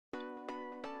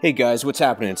Hey guys, what's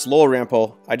happening? It's Lowell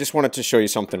Rample. I just wanted to show you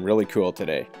something really cool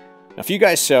today. Now, if you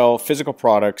guys sell physical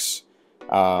products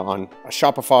on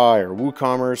Shopify or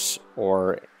WooCommerce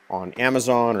or on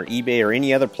Amazon or eBay or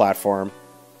any other platform,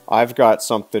 I've got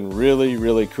something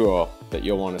really cool that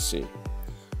you'll want to see.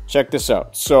 Check this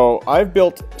out. So I've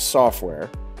built software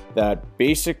that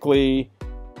basically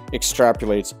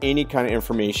extrapolates any kind of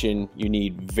information you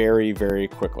need very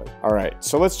quickly. All right,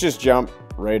 so let's just jump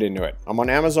right into it. I'm on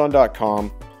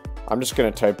Amazon.com. I'm just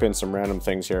going to type in some random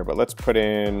things here, but let's put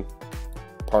in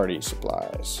party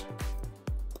supplies.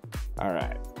 All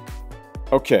right.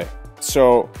 Okay,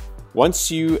 so once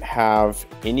you have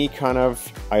any kind of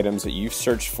items that you've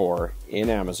searched for in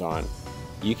Amazon,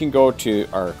 you can go to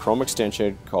our Chrome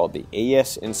extension called the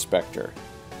AS Inspector.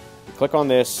 You click on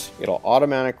this, it'll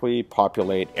automatically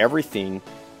populate everything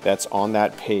that's on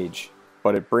that page,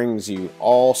 but it brings you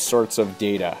all sorts of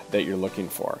data that you're looking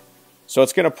for. So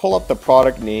it's going to pull up the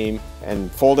product name and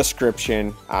full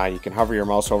description. You can hover your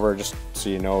mouse over just so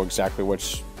you know exactly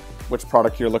which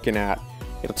product you're looking at.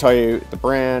 It'll tell you the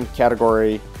brand,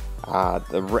 category,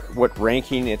 what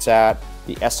ranking it's at,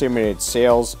 the estimated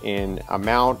sales in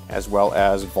amount, as well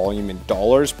as volume in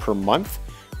dollars per month,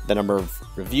 the number of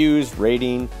reviews,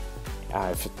 rating,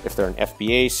 if they're an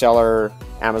FBA seller,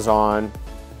 Amazon,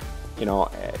 you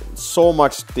know, so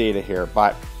much data here.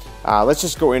 But let's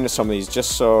just go into some of these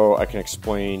just so I can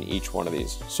explain each one of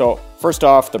these. So first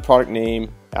off, the product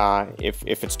name,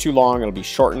 if it's too long, it'll be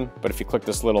shortened, but if you click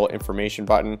this little information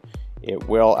button, it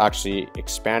will actually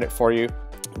expand it for you.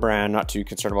 Brand, not too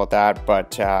concerned about that,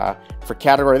 but for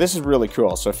category, this is really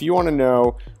cool. So if you want to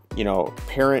know, you know,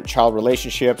 parent-child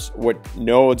relationships, what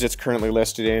nodes it's currently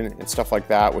listed in and stuff like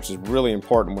that, which is really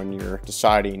important when you're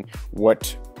deciding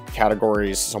what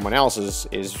categories someone else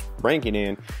is ranking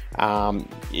in.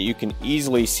 You can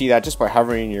easily see that just by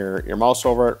hovering your mouse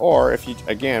over it, or if you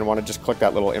again want to just click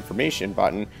that little information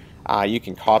button, you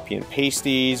can copy and paste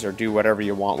these or do whatever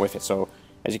you want with it. So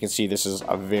as you can see, this is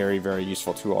a very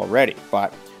useful tool already,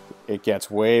 but it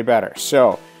gets way better.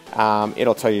 So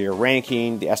it'll tell you your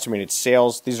ranking, the estimated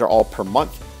sales. These are all per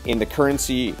month in the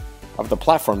currency of the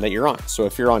platform that you're on. So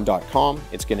if you're on .com,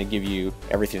 it's going to give you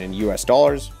everything in US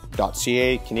dollars,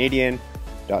 .ca, Canadian,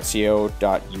 .co,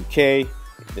 .uk,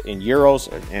 in euros,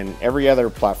 and every other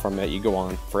platform that you go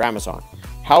on for Amazon.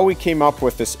 How we came up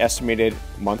with this estimated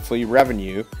monthly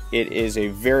revenue, it is a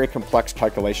very complex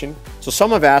calculation. So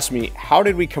some have asked me, how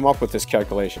did we come up with this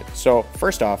calculation? So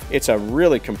first off, it's a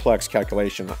really complex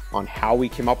calculation on how we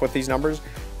came up with these numbers.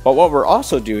 But what we're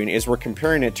also doing is we're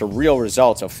comparing it to real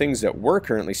results of things that we're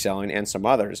currently selling and some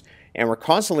others. And we're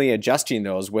constantly adjusting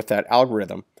those with that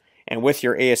algorithm. And with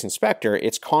your AS Inspector,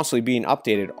 it's constantly being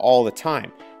updated all the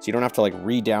time. So you don't have to like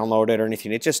re-download it or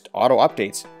anything. It just auto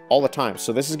updates all the time.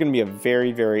 So this is going to be a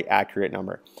very accurate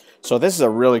number. So this is a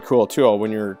really cool tool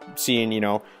when you're seeing, you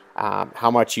know, how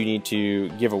much you need to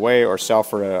give away or sell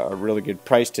for a really good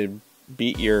price to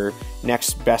beat your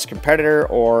next best competitor,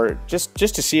 or just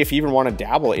to see if you even want to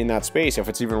dabble in that space, if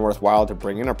it's even worthwhile to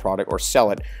bring in a product or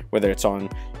sell it, whether it's on,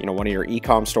 you know, one of your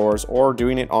e-com stores or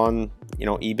doing it on, you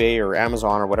know, eBay or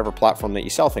Amazon or whatever platform that you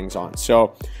sell things on.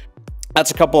 So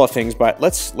that's a couple of things, but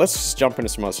let's jump into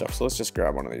some other stuff. So let's just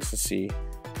grab one of these. Let's see,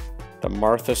 the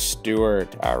Martha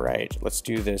Stewart. All right, let's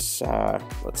do this.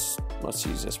 Let's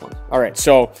use this one. All right,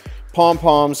 so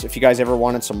pom-poms. If you guys ever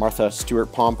wanted some Martha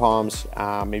Stewart pom-poms,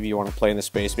 maybe you want to play in the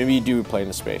space. Maybe you do play in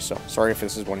the space. So sorry if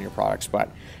this is one of your products, but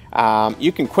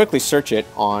you can quickly search it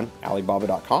on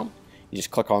Alibaba.com. You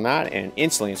just click on that, and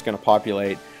instantly it's going to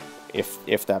populate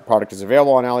if that product is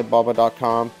available on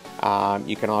Alibaba.com.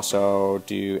 You can also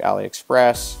do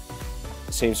AliExpress.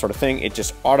 Same sort of thing. It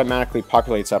just automatically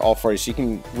populates that all for you, so you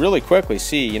can really quickly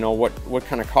see, you know, what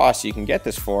kind of costs you can get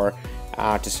this for,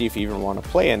 to see if you even want to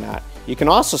play in that. You can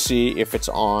also see if it's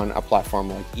on a platform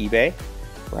like eBay,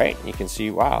 right? You can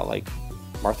see, wow, like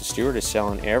Martha Stewart is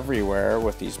selling everywhere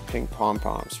with these pink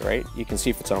pom-poms, right? You can see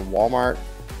if it's on Walmart.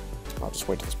 I'll just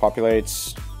wait till this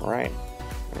populates. All right,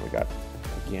 and we got,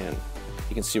 again,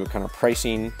 you can see what kind of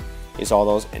pricing is all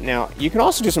those. And now you can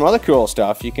also do some other cool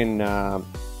stuff. You can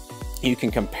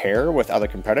compare with other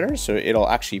competitors, so it'll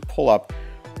actually pull up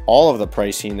all of the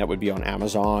pricing that would be on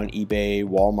Amazon, eBay,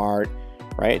 Walmart,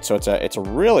 right? So it's a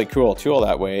really cool tool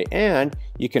that way. And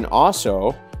you can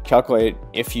also calculate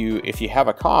if you have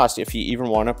a cost, if you even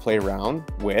want to play around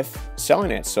with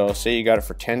selling it. So say you got it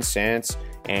for 10 cents,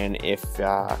 and if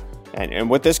and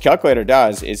what this calculator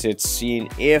does is it's seeing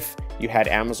if you had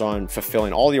Amazon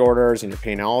fulfilling all the orders and you're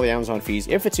paying all the Amazon fees,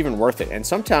 if it's even worth it. And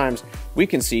sometimes we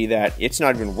can see that it's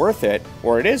not even worth it,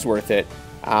 or it is worth it,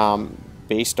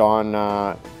 based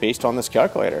on this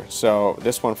calculator. So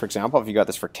this one, for example, if you got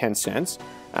this for 10 cents,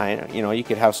 you know, you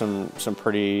could have some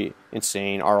pretty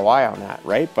insane ROI on that,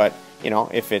 right? But you know,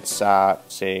 if it's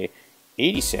say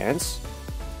 80 cents,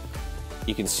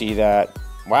 you can see that,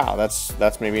 wow,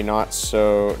 that's maybe not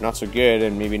so good,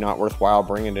 and maybe not worthwhile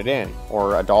bringing it in,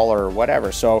 or $1 or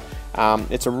whatever. So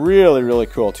it's a really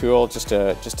cool tool just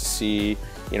to see,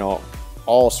 you know,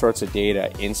 all sorts of data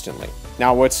instantly.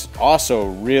 Now, what's also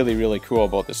really cool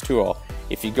about this tool,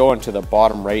 if you go into the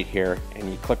bottom right here and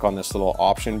you click on this little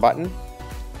option button,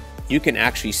 you can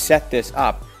actually set this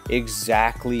up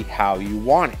exactly how you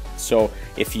want it. So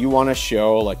if you want to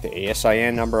show like the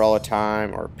ASIN number all the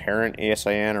time, or parent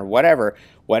ASIN, or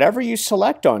whatever you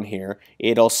select on here,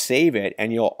 it'll save it,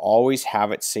 and you'll always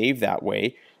have it saved that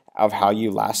way of how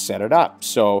you last set it up.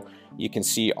 So you can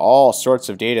see all sorts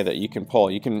of data that you can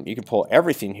pull. You can pull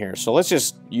everything here. So let's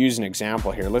just use an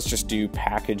example here. Let's just do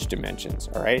package dimensions.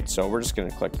 All right, so we're just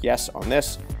going to click yes on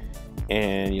this,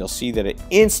 and you'll see that it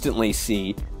instantly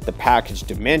see the package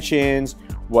dimensions,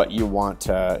 what you want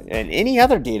to, and any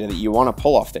other data that you want to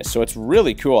pull off this. So it's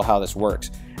really cool how this works.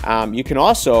 You can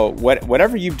also,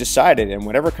 whatever you've decided and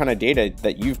whatever kind of data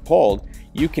that you've pulled,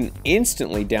 you can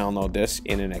instantly download this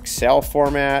in an Excel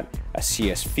format, a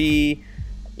CSV,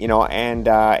 you know,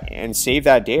 and save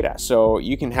that data. So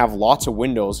you can have lots of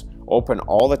windows open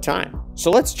all the time. So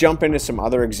let's jump into some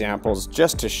other examples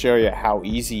just to show you how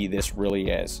easy this really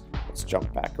is. Let's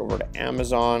jump back over to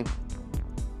Amazon.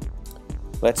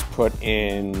 Let's put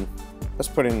in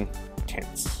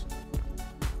tents,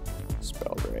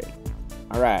 spelled right.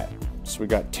 All right, so we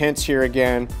got tents here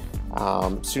again.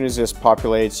 As soon as this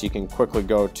populates, you can quickly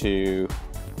go to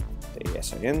the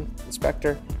ASIN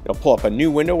inspector. It'll pull up a new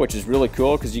window, which is really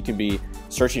cool because you can be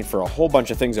searching for a whole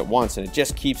bunch of things at once, and it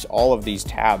just keeps all of these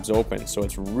tabs open. So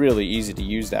it's really easy to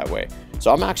use that way.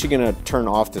 So I'm actually going to turn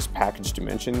off this package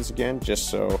dimensions again,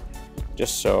 just so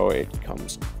it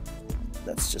comes.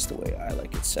 That's just the way I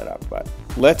like it set up. But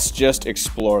let's just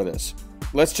explore this.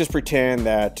 Let's just pretend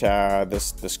that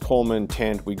this Coleman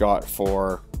tent we got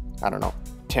for, I don't know,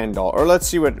 $10. Or let's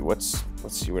see what it's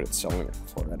selling it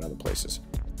for at other places.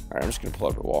 All right, I'm just gonna pull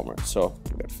up at Walmart. So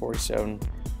we got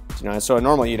 $47.59. So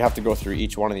normally you'd have to go through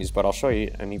each one of these, but I'll show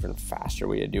you an even faster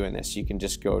way of doing this. You can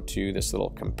just go to this little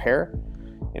compare,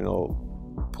 and it'll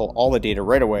pull all the data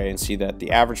right away and see that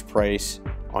the average price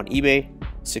on eBay,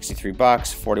 63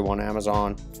 bucks, 41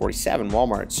 Amazon, 47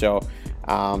 Walmart. So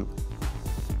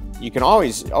you can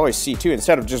always see too,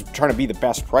 instead of just trying to be the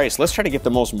best price, let's try to get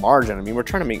the most margin. I mean, we're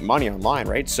trying to make money online,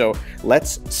 right? So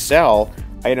let's sell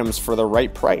items for the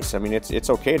right price. I mean, it's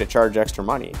okay to charge extra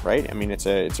money, right? I mean, it's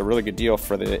a really good deal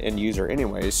for the end user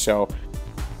anyways. So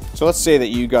let's say that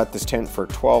you got this tent for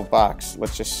 12 bucks.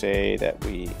 Let's just say that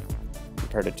we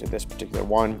compared it to this particular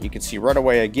one. You can see right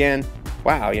away again,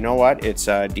 wow, you know what? It's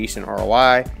a decent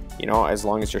ROI. You know, as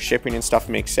long as your shipping and stuff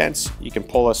makes sense, you can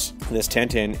pull this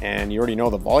tent in, and you already know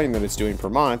the volume that it's doing per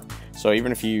month. So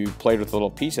even if you played with a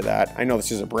little piece of that, I know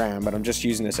this is a brand, but I'm just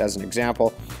using this as an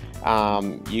example.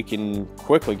 You can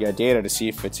quickly get data to see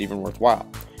if it's even worthwhile.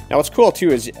 Now what's cool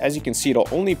too is, as you can see, it'll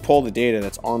only pull the data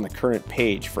that's on the current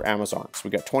page for Amazon. So we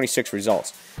got 26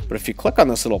 results. But if you click on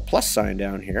this little plus sign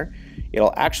down here,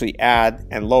 it'll actually add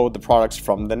and load the products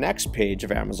from the next page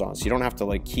of Amazon. So you don't have to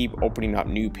like keep opening up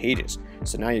new pages.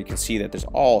 So now you can see that there's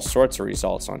all sorts of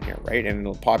results on here, right? And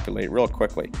it'll populate real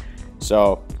quickly.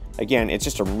 So again, it's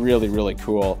just a really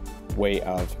cool way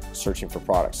of searching for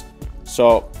products.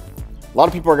 So a lot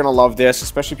of people are going to love this,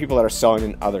 especially people that are selling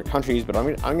in other countries, but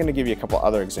I'm going to give you a couple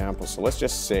other examples. So let's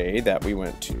just say that we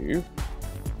went to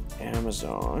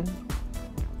Amazon,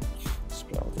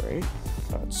 spelled right,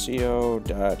 .co.uk.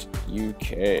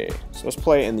 So let's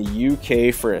play in the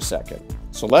UK for a second.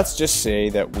 So let's just say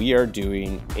that we are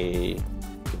doing a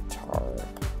guitar,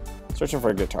 searching for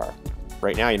a guitar.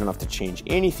 Right now you don't have to change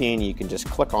anything. You can just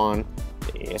click on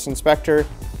the AS Inspector.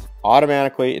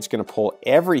 Automatically it's going to pull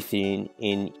everything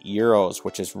in euros,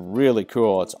 which is really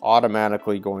cool. It's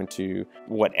automatically going to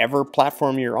whatever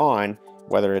platform you're on,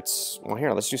 whether it's, well,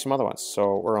 here, let's do some other ones.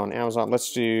 So we're on Amazon.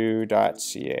 Let's do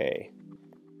 .ca.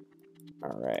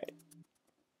 All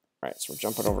right, so we're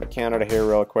jumping over to Canada here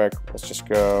real quick. Let's just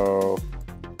go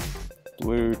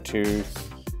Bluetooth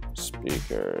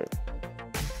speaker.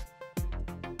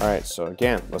 All right, so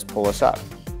again, let's pull this up,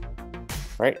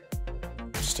 right?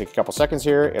 Just take a couple seconds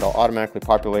here. It'll automatically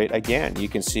populate again. You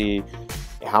can see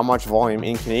how much volume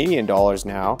in Canadian dollars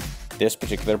now this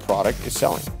particular product is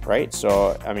selling, right?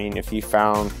 So, I mean, if you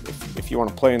want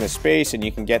to play in this space and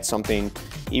you can get something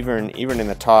even in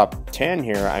the top 10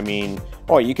 here, I mean,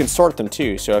 oh, you can sort them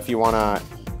too. So if you want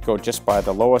to go just by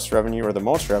the lowest revenue or the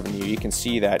most revenue, you can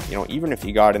see that, you know, even if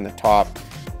you got in the top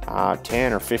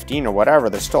 10 or 15 or whatever,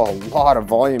 there's still a lot of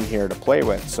volume here to play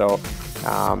with. So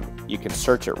you can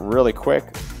search it really quick,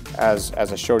 as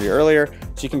I showed you earlier.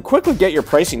 So you can quickly get your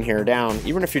pricing here down,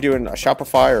 even if you're doing a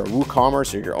Shopify or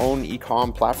WooCommerce or your own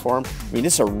e-com platform. I mean,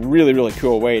 this is a really, really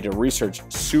cool way to research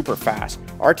super fast.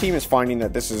 Our team is finding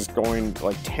that this is going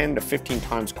like 10 to 15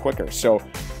 times quicker. So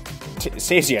it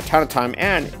saves you a ton of time,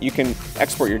 and you can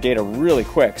export your data really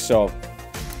quick. So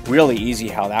really easy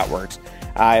how that works.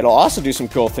 It'll also do some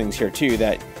cool things here too,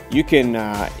 that you can,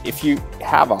 if you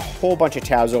have a whole bunch of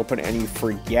tabs open and you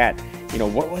forget, you know,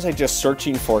 what was I just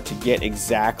searching for to get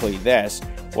exactly this?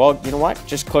 Well, you know what?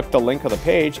 Just click the link of the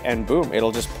page and boom,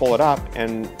 it'll just pull it up,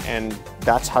 and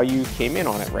that's how you came in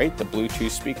on it, right? The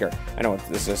Bluetooth speaker. I know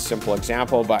this is a simple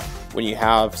example, but when you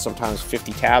have sometimes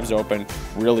 50 tabs open,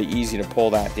 really easy to pull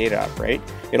that data up, right?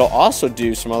 It'll also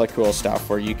do some other cool stuff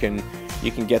where you can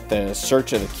get the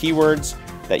search of the keywords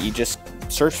that you just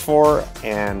search for,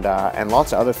 and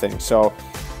lots of other things. So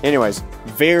anyways,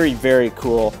 very, very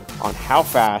cool on how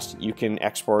fast you can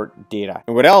export data.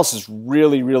 And what else is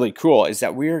really, really cool is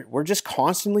that we're just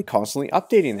constantly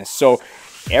updating this. So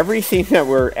everything that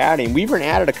we're adding, we even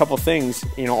added a couple things,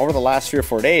 you know, over the last 3 or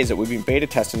 4 days that we've been beta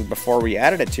testing before we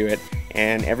added it to it,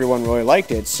 and everyone really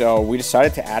liked it. So we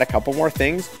decided to add a couple more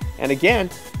things. And again,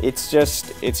 it's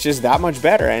just that much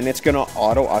better, and it's gonna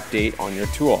auto update on your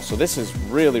tool. So this is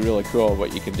really, really cool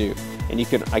what you can do. And you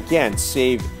can, again,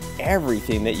 save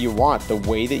everything that you want the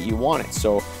way that you want it.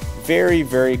 So very,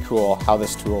 very cool how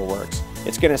this tool works.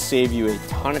 It's gonna save you a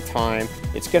ton of time.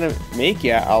 It's gonna make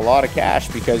you a lot of cash,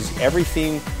 because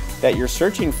everything that you're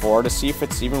searching for to see if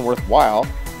it's even worthwhile,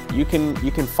 you can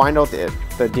find out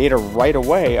the data right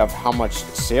away of how much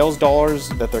sales dollars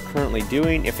that they're currently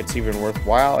doing, if it's even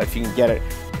worthwhile, if you can get it,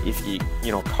 if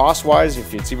you know, cost-wise,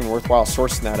 if it's even worthwhile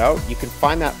sourcing that out. You can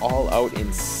find that all out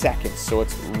in seconds. So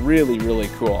it's really, really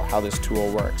cool how this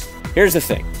tool works. Here's the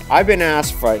thing. I've been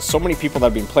asked by so many people that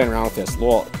have been playing around with this,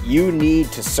 well, you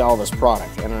need to sell this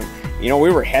product. And you know,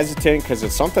 we were hesitant because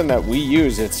it's something that we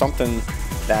use. It's something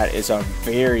that is a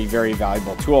very, very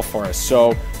valuable tool for us.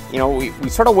 So, you know, we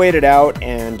sort of weighed it out,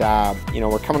 and you know,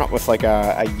 we're coming up with like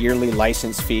a yearly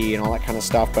license fee and all that kind of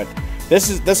stuff. But this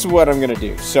is what I'm gonna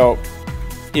do. So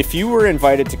if you were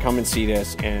invited to come and see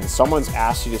this, and someone's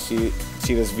asked you to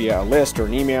see this via a list or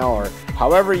an email, or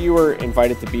however you were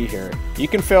invited to be here, you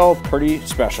can feel pretty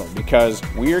special, because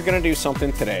we are gonna do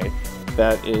something today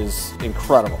that is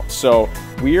incredible. So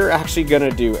we are actually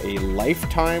gonna do a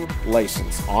lifetime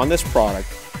license on this product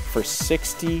for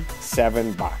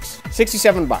 67 bucks.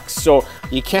 67 bucks. So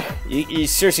you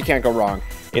seriously can't go wrong.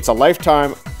 It's a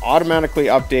lifetime, automatically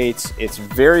updates. It's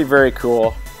very, very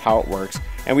cool how it works.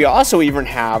 And we also even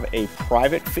have a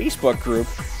private Facebook group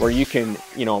where you can,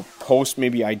 you know, post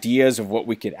maybe ideas of what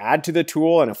we could add to the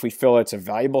tool. And if we feel it's a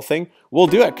valuable thing, we'll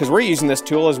do it, because we're using this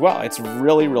tool as well. It's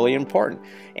really, really important.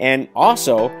 And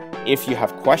also, if you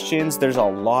have questions, there's a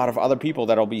lot of other people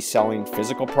that'll be selling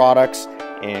physical products,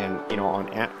 and, you know, on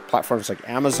platforms like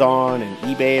Amazon and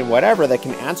eBay and whatever, that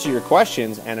can answer your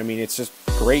questions. And I mean, it's just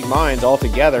great minds all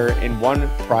together in one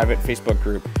private Facebook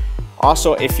group.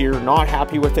 Also, if you're not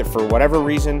happy with it for whatever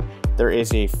reason, there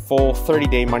is a full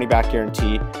 30-day money-back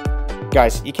guarantee.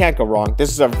 Guys, you can't go wrong. This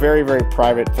is a very, very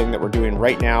private thing that we're doing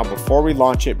right now before we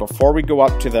launch it, before we go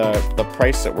up to the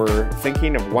price that we're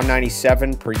thinking of,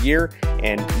 $197 per year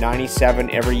and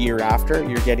 $97 every year after.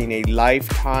 You're getting a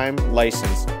lifetime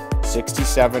license,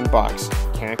 67 bucks.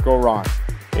 Can't go wrong.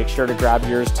 Make sure to grab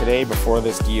yours today before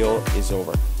this deal is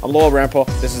over. I'm Lowell Rample.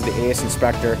 This is the AS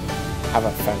Inspector. Have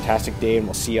a fantastic day, and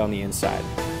we'll see you on the inside.